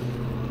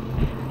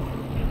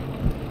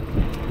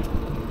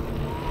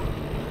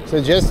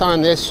 So just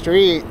on this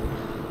street,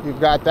 you've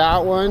got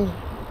that one.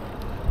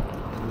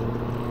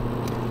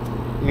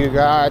 You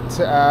got,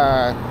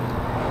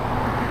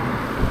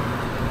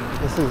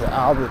 this is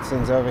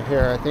Albertsons over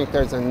here. I think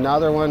there's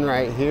another one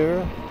right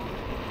here.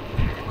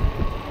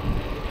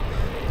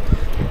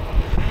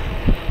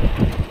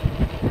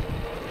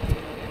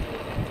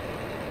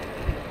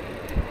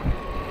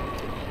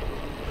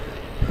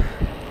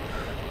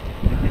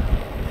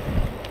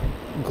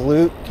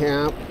 Glute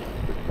camp.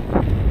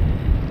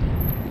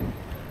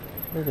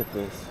 Look at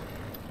this.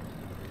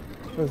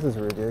 This is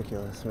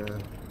ridiculous,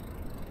 man.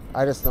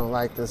 I just don't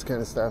like this kind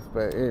of stuff,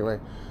 but anyway,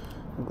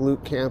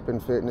 glute camp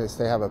and fitness,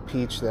 they have a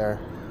peach there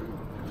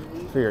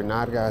for your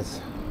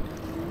nalgas.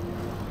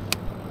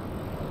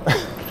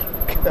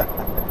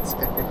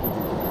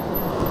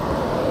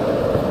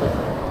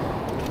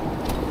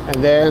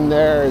 And then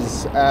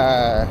there's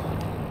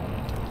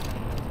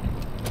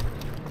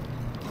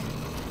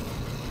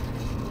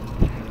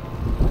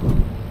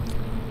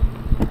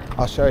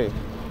I'll show you.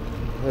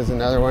 There's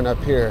another one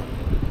up here.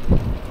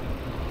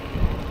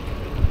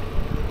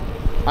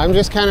 I'm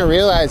just kind of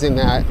realizing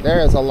that there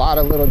is a lot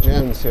of little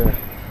gyms here.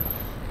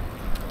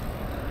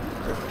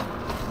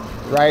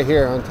 Right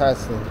here on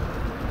Tustin.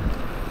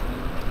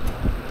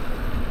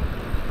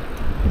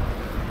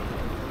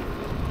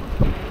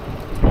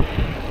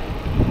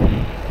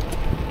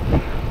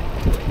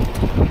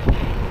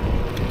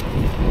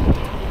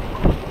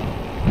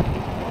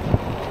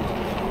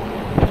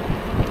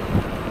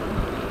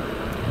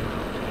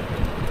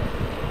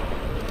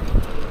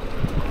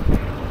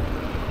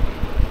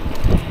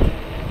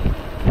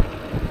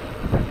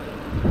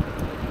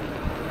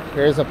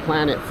 Here's a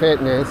Planet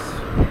Fitness.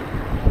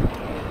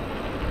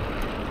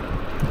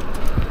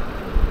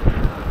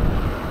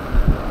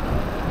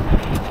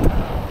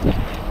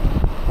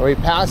 We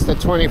passed the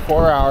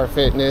 24-hour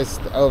fitness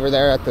over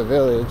there at the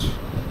Village.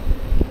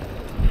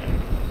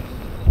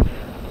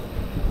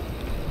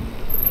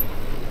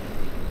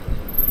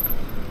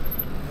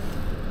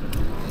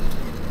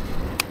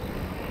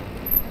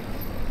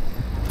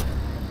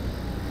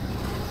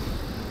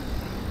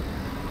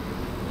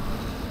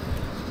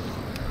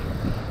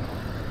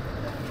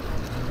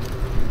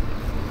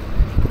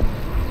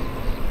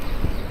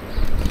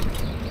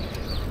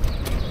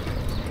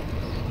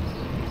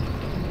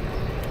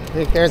 I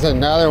think there's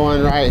another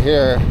one right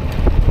here.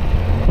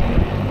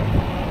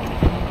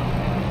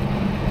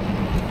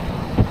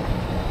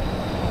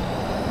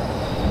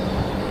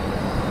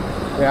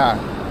 Yeah.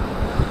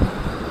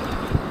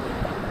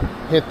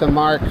 Hit the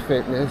Mark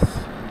Fitness.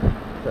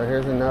 So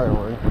here's another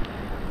one.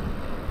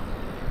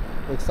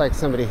 Looks like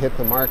somebody hit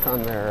the mark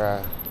on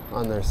their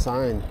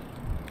sign.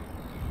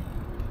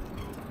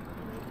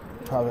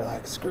 Probably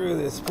like, screw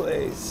this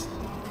place.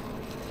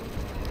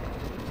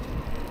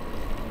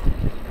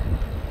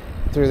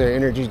 Threw their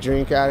energy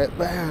drink at it,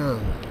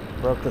 bam,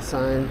 broke the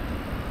sign.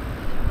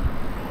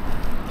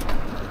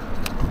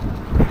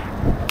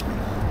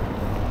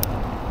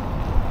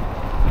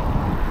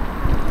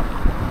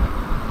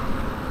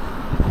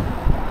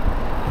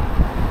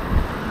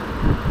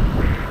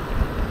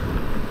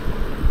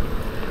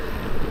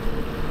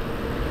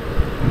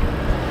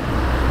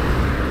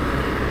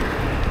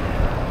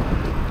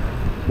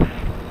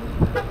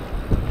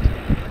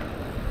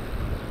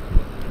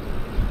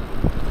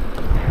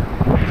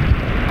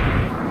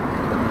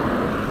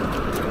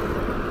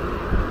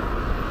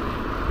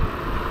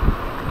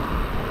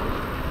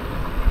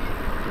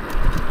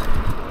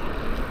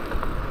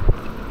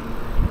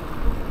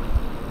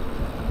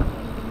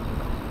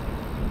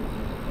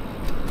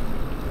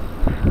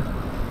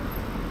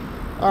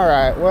 All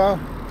right, well,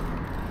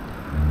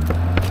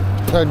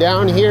 so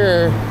down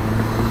here,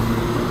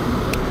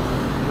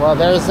 well,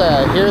 this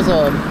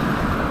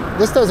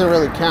doesn't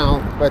really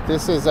count, but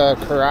this is a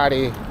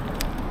karate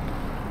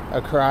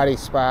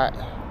spot.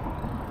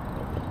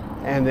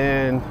 And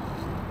then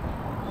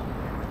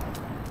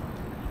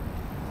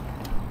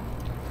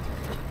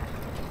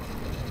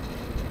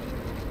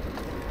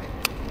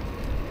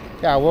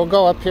Yeah, we'll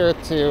go up here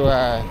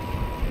to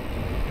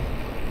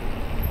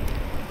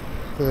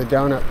the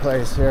donut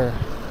place here.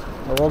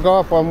 We'll go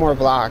up one more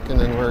block and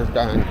then we're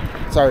done.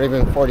 It's already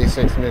been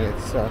 46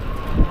 minutes, so.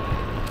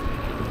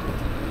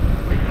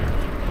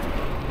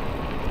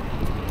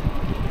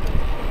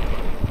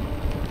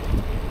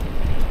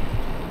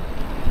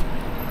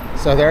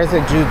 So there's a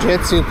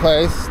jiu-jitsu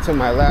place to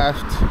my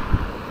left.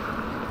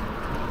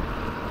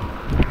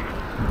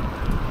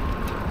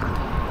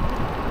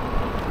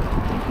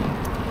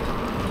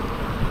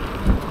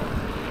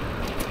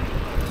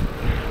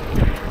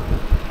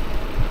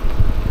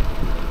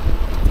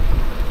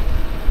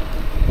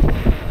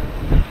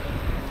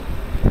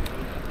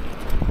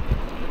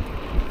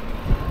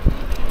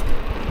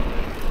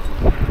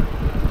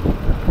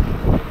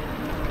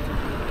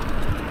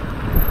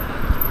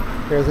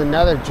 There's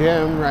another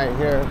gym right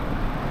here.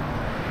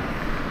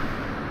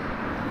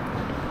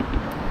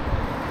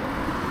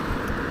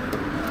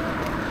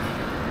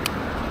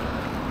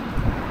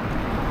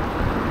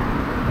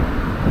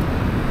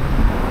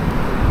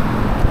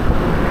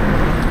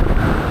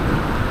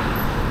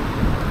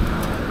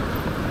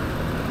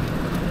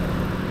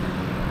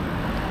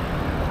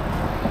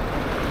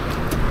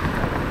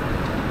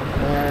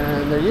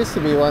 And there used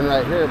to be one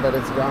right here, but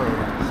it's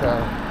gone,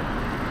 so.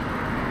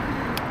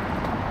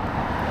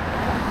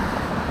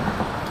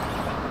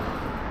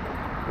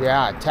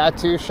 Yeah,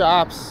 tattoo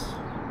shops,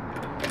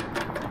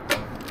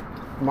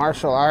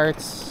 martial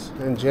arts,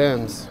 and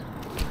gyms.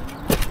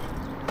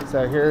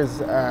 So here's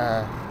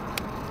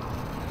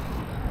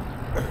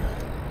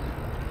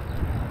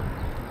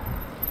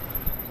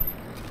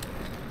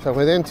so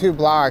within 2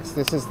 blocks,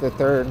 this is the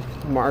 3rd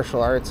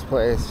martial arts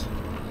place.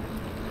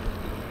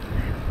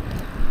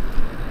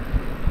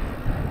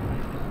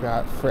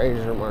 Got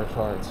Fraser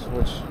Martial Arts,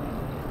 which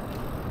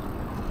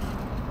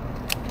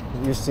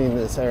you've seen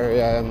this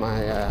area in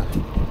my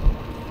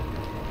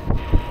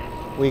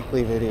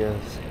weekly videos.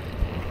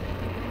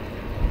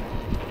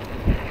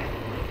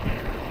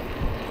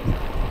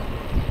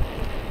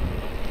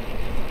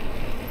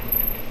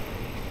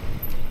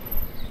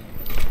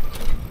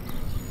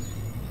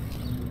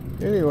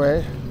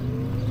 Anyway,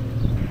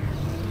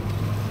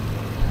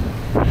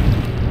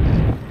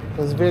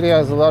 this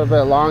video is a little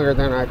bit longer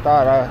than I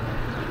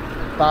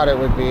thought it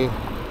would be.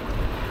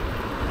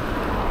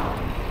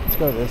 Let's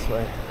go this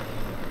way.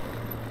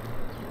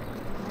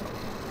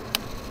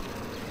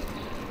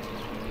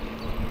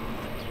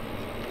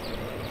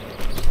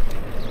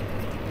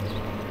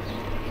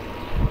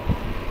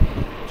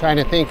 Trying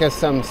to think of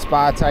some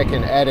spots I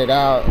can edit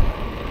out.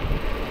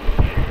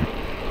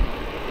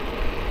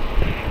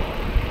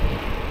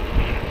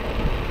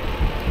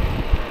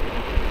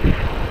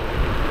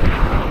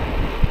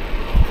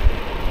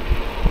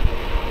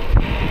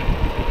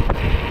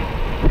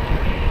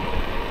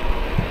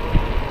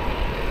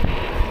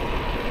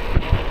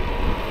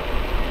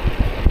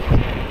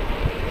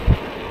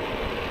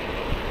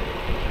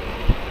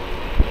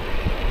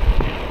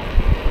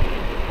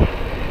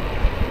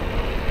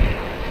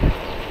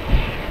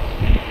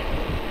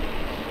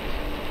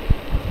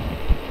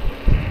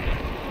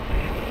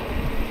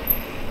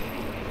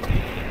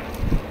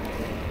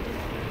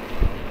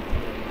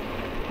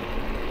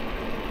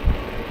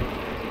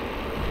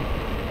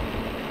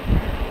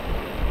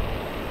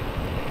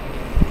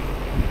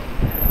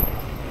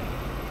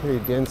 Pretty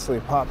densely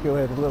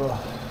populated little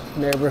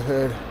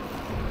neighborhood.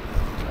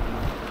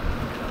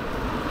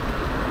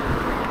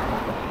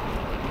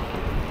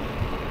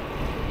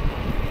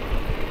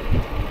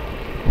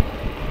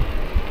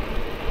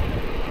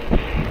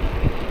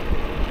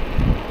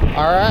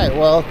 All right,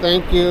 well,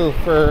 thank you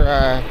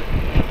for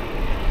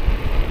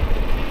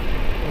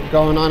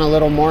going on a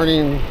little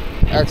morning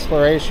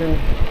exploration.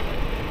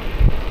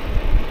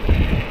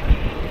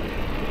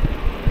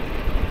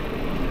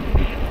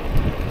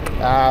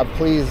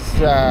 Please,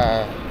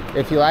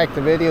 if you like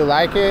the video,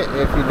 like it.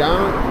 If you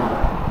don't,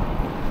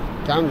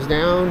 thumbs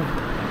down.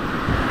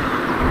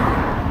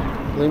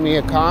 Leave me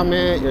a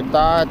comment, your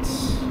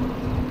thoughts.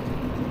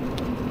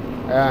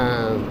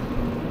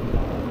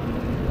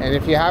 And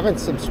if you haven't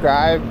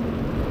subscribed,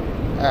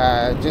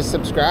 just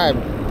subscribe.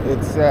 It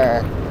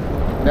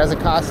doesn't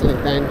cost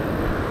anything.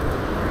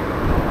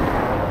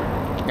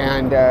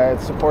 And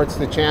it supports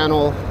the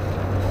channel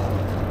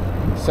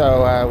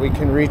so we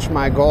can reach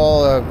my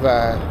goal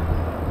of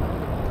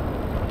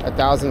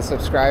 1,000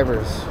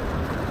 subscribers.